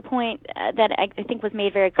back to the point that I think was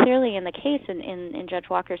made very clearly in the case in Judge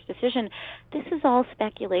Walker's decision. This is all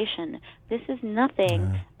speculation. This is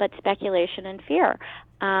nothing but speculation and fear.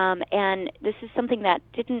 And this is something that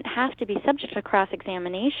didn't have to be subject to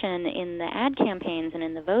cross-examination in the ad campaigns and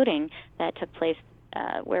in the voting that took place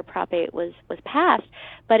where Prop 8 was passed,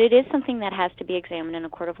 but it is something that has to be examined in a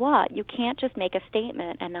court of law. You can't just make a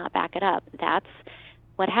statement and not back it up. That's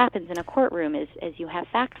what happens in a courtroom is you have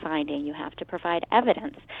fact-finding. You have to provide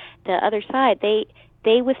evidence. The other side,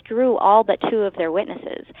 they withdrew all but two of their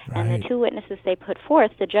witnesses, and the two witnesses they put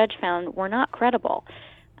forth, the judge found were not credible.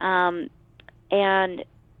 And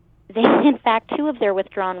they, in fact, two of their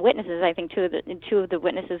withdrawn witnesses, I think two of the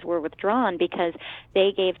witnesses were withdrawn because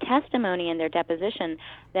they gave testimony in their deposition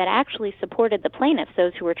that actually supported the plaintiffs,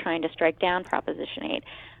 those who were trying to strike down Proposition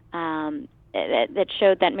 8. That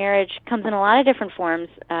showed that marriage comes in a lot of different forms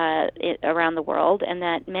around the world, and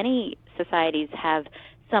that many societies have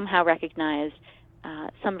somehow recognized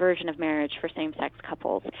some version of marriage for same-sex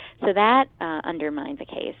couples. So that undermines the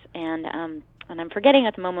case. And I'm forgetting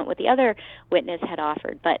at the moment what the other witness had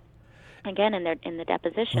offered, but again, in the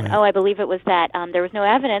deposition, I believe it was that there was no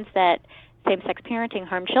evidence that same-sex parenting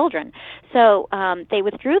harmed children. So they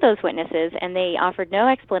withdrew those witnesses, and they offered no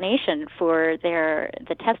explanation for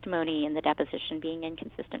the testimony in the deposition being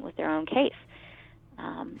inconsistent with their own case.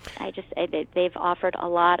 They've offered a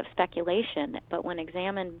lot of speculation, but when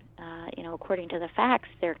examined, according to the facts,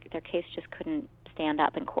 their case just couldn't stand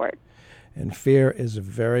up in court. And fear is a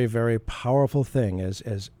very, very powerful thing. As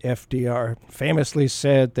FDR famously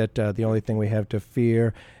said, that the only thing we have to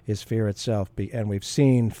fear is fear itself. And we've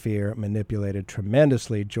seen fear manipulated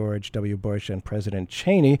tremendously. George W. Bush and President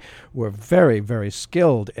Cheney were very, very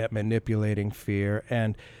skilled at manipulating fear.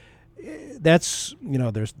 And that's,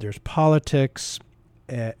 there's politics,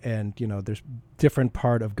 and there's different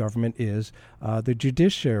part of government is the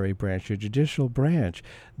judiciary branch, the judicial branch,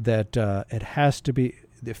 that it has to be.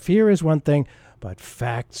 The fear is one thing, but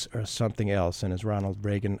facts are something else. And as Ronald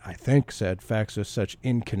Reagan, I think, said, facts are such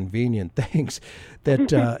inconvenient things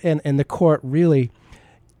that, and the court really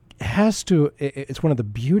has to, it's one of the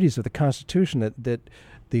beauties of the Constitution that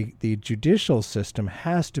the judicial system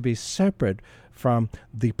has to be separate from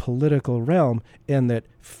the political realm, and that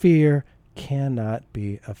fear cannot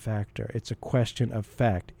be a factor. It's a question of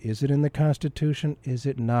fact. Is it in the Constitution? Is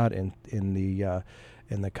it not in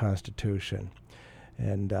the Constitution?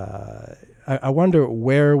 And I wonder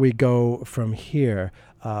where we go from here.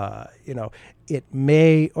 It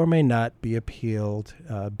may or may not be appealed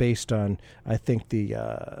based on, I think,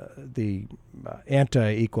 the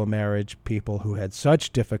anti-equal marriage people who had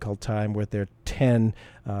such difficult time with their 10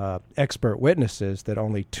 expert witnesses that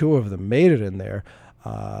only 2 of them made it in there,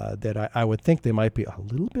 that I would think they might be a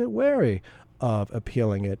little bit wary of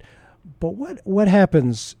appealing it. But what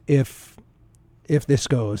happens if this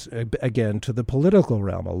goes, again, to the political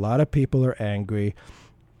realm? A lot of people are angry,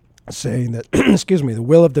 saying that, the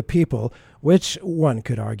will of the people, which one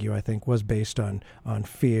could argue, I think, was based on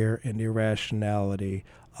fear and irrationality,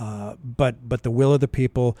 but the will of the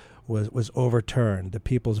people was overturned. The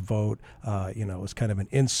people's vote, was kind of an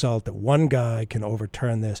insult that one guy can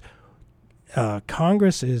overturn this.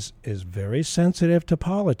 Congress is very sensitive to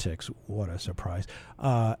politics. What a surprise.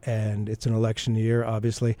 And it's an election year,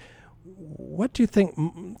 obviously. What do you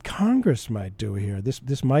think Congress might do here?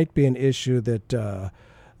 This might be an issue that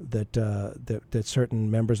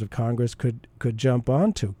certain members of Congress could jump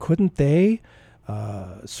onto. Couldn't they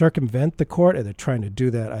circumvent the court? And they're trying to do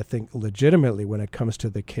that, I think, legitimately when it comes to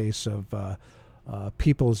the case of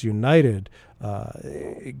People's United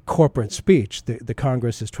corporate speech. The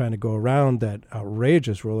Congress is trying to go around that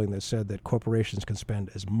outrageous ruling that said that corporations can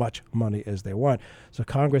spend as much money as they want. So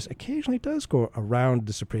Congress occasionally does go around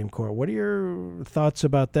the Supreme Court. What are your thoughts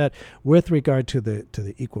about that with regard to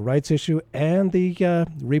the equal rights issue and the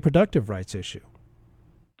reproductive rights issue?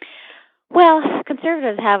 Well,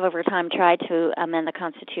 conservatives have over time tried to amend the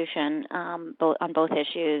Constitution on both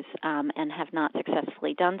issues and have not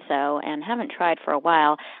successfully done so, and haven't tried for a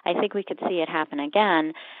while. I think we could see it happen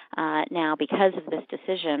again now because of this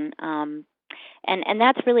decision. And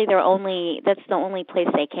that's really the only place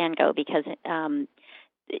they can go, because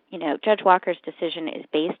Judge Walker's decision is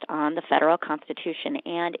based on the federal Constitution,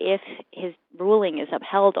 and if his ruling is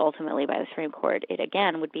upheld ultimately by the Supreme Court, it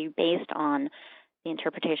again would be based on the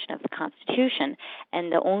interpretation of the Constitution.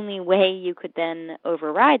 And the only way you could then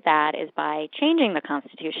override that is by changing the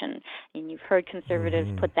Constitution. And you've heard conservatives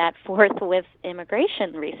put that forth with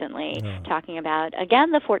immigration recently, talking about,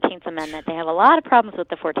 again, the 14th Amendment. They have a lot of problems with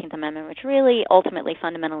the 14th Amendment, which really ultimately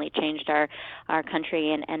fundamentally changed our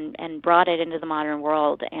country and brought it into the modern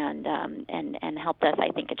world and helped us, I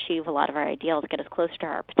think, achieve a lot of our ideals, get us closer to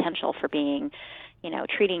our potential for being,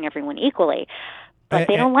 treating everyone equally. But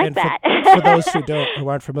they don't like that. For those who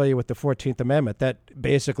aren't familiar with the 14th Amendment, that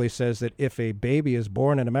basically says that if a baby is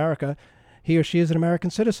born in America, he or she is an American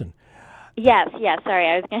citizen. Yes. Sorry,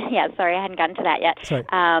 I hadn't gotten to that yet. Sorry.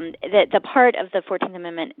 The part of the 14th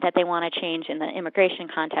Amendment that they want to change in the immigration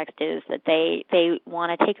context is that they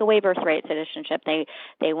want to take away birthright citizenship.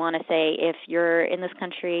 They want to say if you're in this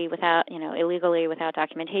country without, illegally without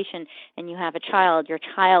documentation, and you have a child, your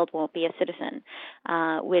child won't be a citizen,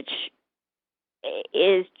 which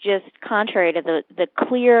is just contrary to the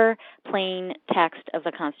clear, plain text of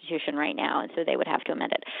the Constitution right now, and so they would have to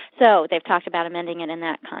amend it. So they've talked about amending it in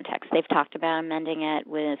that context. They've talked about amending it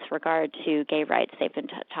with regard to gay rights. They've been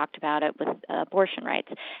talked about it with abortion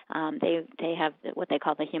rights. They have what they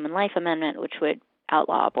call the Human Life Amendment, which would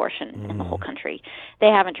outlaw abortion in the whole country. They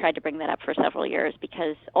haven't tried to bring that up for several years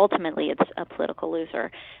because ultimately it's a political loser.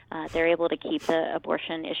 They're able to keep the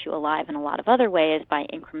abortion issue alive in a lot of other ways by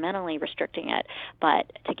incrementally restricting it, but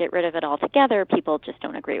to get rid of it altogether, people just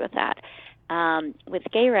don't agree with that. With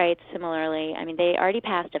gay rights, similarly, they already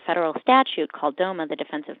passed a federal statute called DOMA, the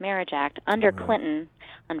Defense of Marriage Act, under Clinton.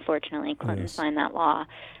 Unfortunately, Clinton signed that law,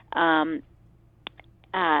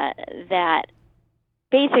 that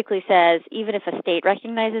basically says even if a state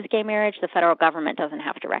recognizes gay marriage, the federal government doesn't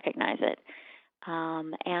have to recognize it.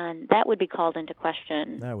 And that would be called into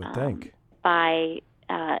question. I would think.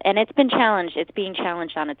 And it's been challenged. It's being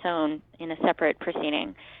challenged on its own in a separate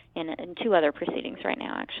proceeding, in two other proceedings right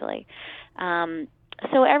now, actually.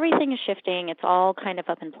 So everything is shifting. It's all kind of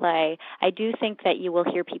up in play. I do think that you will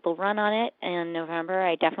hear people run on it in November.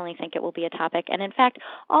 I definitely think it will be a topic. And in fact,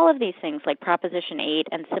 all of these things like Proposition 8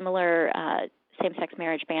 and similar same-sex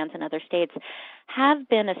marriage bans in other states have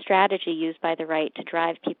been a strategy used by the right to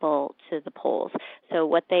drive people to the polls. So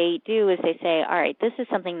what they do is they say, all right, this is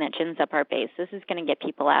something that gins up our base. This is going to get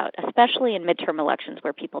people out, especially in midterm elections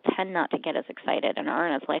where people tend not to get as excited and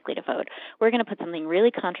aren't as likely to vote. We're going to put something really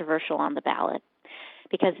controversial on the ballot,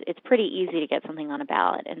 because it's pretty easy to get something on a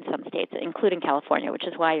ballot in some states, including California, which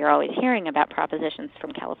is why you're always hearing about propositions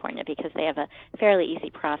from California, because they have a fairly easy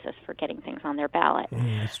process for getting things on their ballot.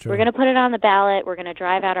 That's true. We're going to put it on the ballot, we're going to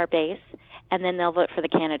drive out our base, and then they'll vote for the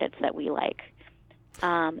candidates that we like.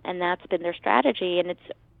 And that's been their strategy, and it's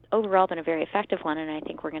overall been a very effective one, and I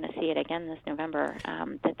think we're going to see it again this November,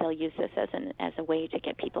 that they'll use this as a way to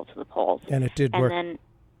get people to the polls. And it did work.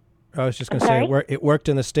 I was just going to say it worked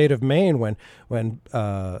in the state of Maine when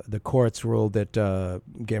the courts ruled that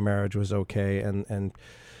gay marriage was okay, and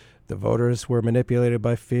the voters were manipulated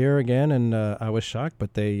by fear again, and I was shocked,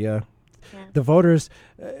 but the voters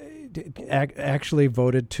actually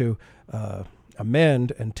voted to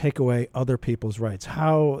amend and take away other people's rights.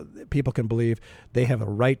 How people can believe they have a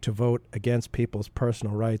right to vote against people's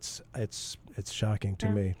personal rights, it's shocking to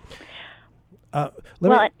me.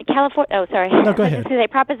 California. Oh, sorry. No, go ahead.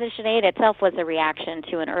 Proposition 8 itself was a reaction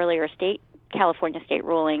to an earlier California state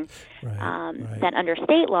ruling that under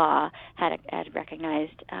state law had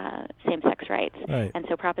recognized same-sex rights. Right. And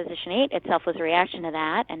so Proposition 8 itself was a reaction to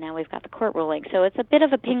that, and now we've got the court ruling. So it's a bit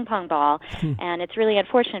of a ping-pong ball, and it's really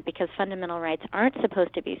unfortunate because fundamental rights aren't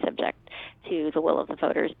supposed to be subject to the will of the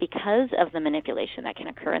voters because of the manipulation that can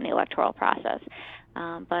occur in the electoral process.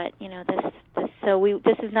 But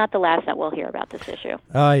this is not the last that we'll hear about this issue.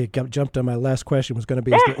 You jumped on my last question. Was going to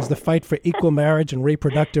be is the fight for equal marriage and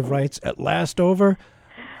reproductive rights at last over?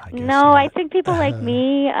 I think people like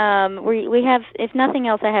me, we have, if nothing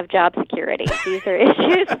else, I have job security. These are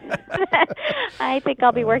issues that I think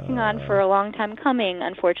I'll be working on for a long time coming.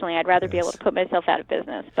 Unfortunately, I'd rather be able to put myself out of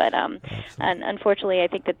business. But unfortunately, I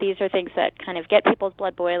think that these are things that kind of get people's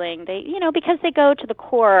blood boiling. They, because they go to the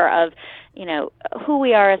core of, who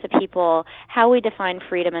we are as a people, how we define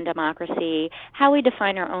freedom and democracy, how we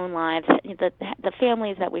define our own lives, the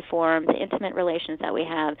families that we form, the intimate relations that we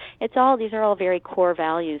have. These are all very core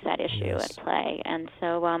values at issue at play. And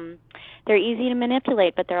so they're easy to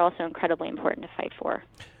manipulate, but they're also incredibly important to fight for.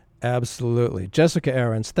 Absolutely. Jessica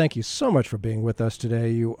Ahrens, thank you so much for being with us today.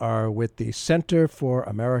 You are with the Center for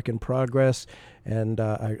American Progress, and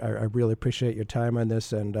I really appreciate your time on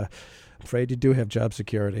this, and I'm afraid you do have job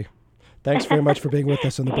security. Thanks very much for being with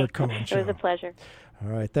us on the Bert Cohen Show. It was a pleasure. All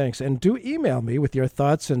right, thanks. And do email me with your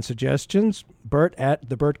thoughts and suggestions,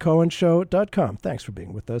 bert@thebertcohenshow.com. Thanks for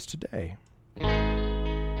being with us today.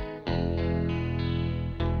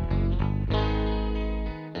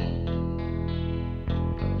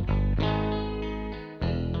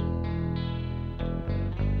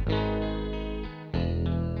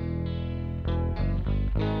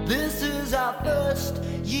 This is our first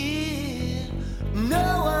year,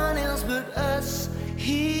 no one else but us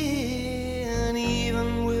here, and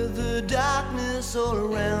even with the darkness all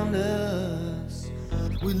around us,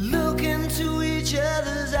 we look into each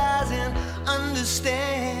other's eyes and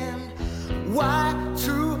understand why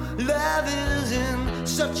true love is in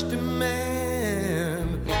such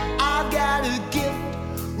demand. I've got a gift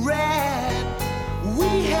wrap,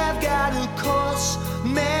 we have got a course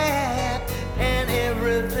map, and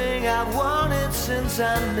everything I've wanted since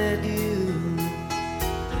I met you.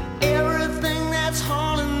 Everything that's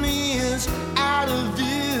haunting me is out of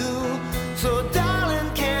view. So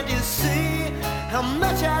darling, can't you see how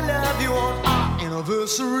much I love you on our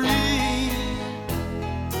anniversary?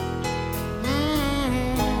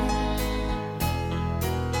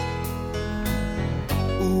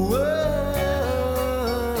 Whoa.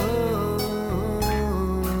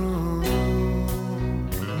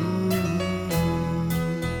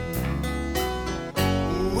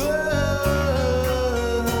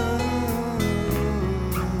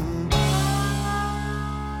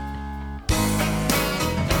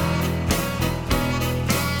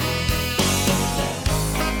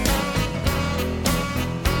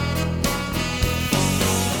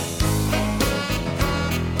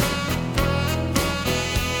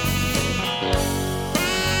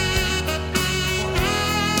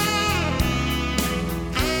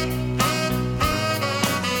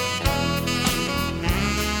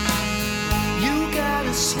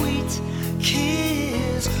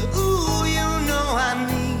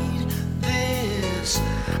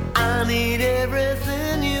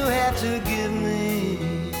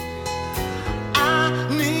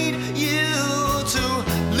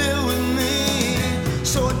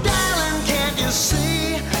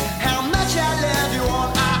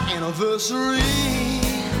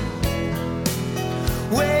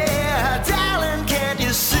 Well, darling, can't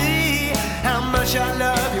you see how much I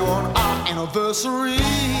love you on our anniversary?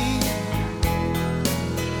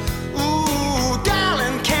 Ooh,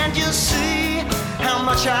 darling, can't you see how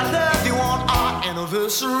much I love you on our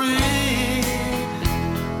anniversary?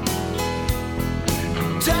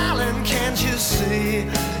 Darling, can't you see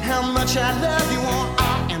how much I love you on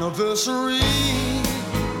our anniversary?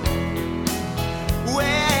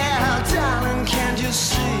 Well, darling, can't you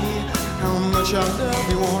see how much I love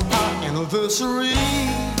you on our anniversary?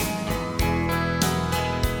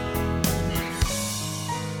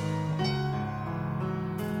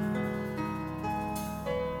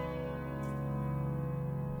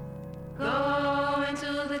 Going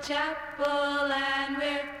to the chapel and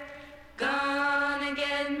we're gonna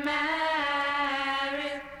get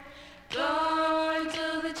married. Going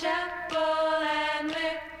to the chapel and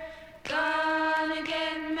we're gonna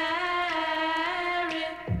get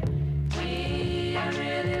married. We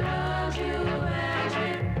really love you and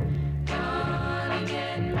we're gonna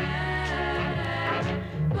get married.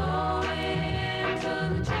 Going to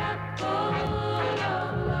the chapel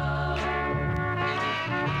of love.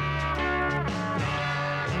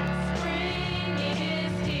 Spring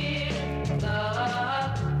is here, love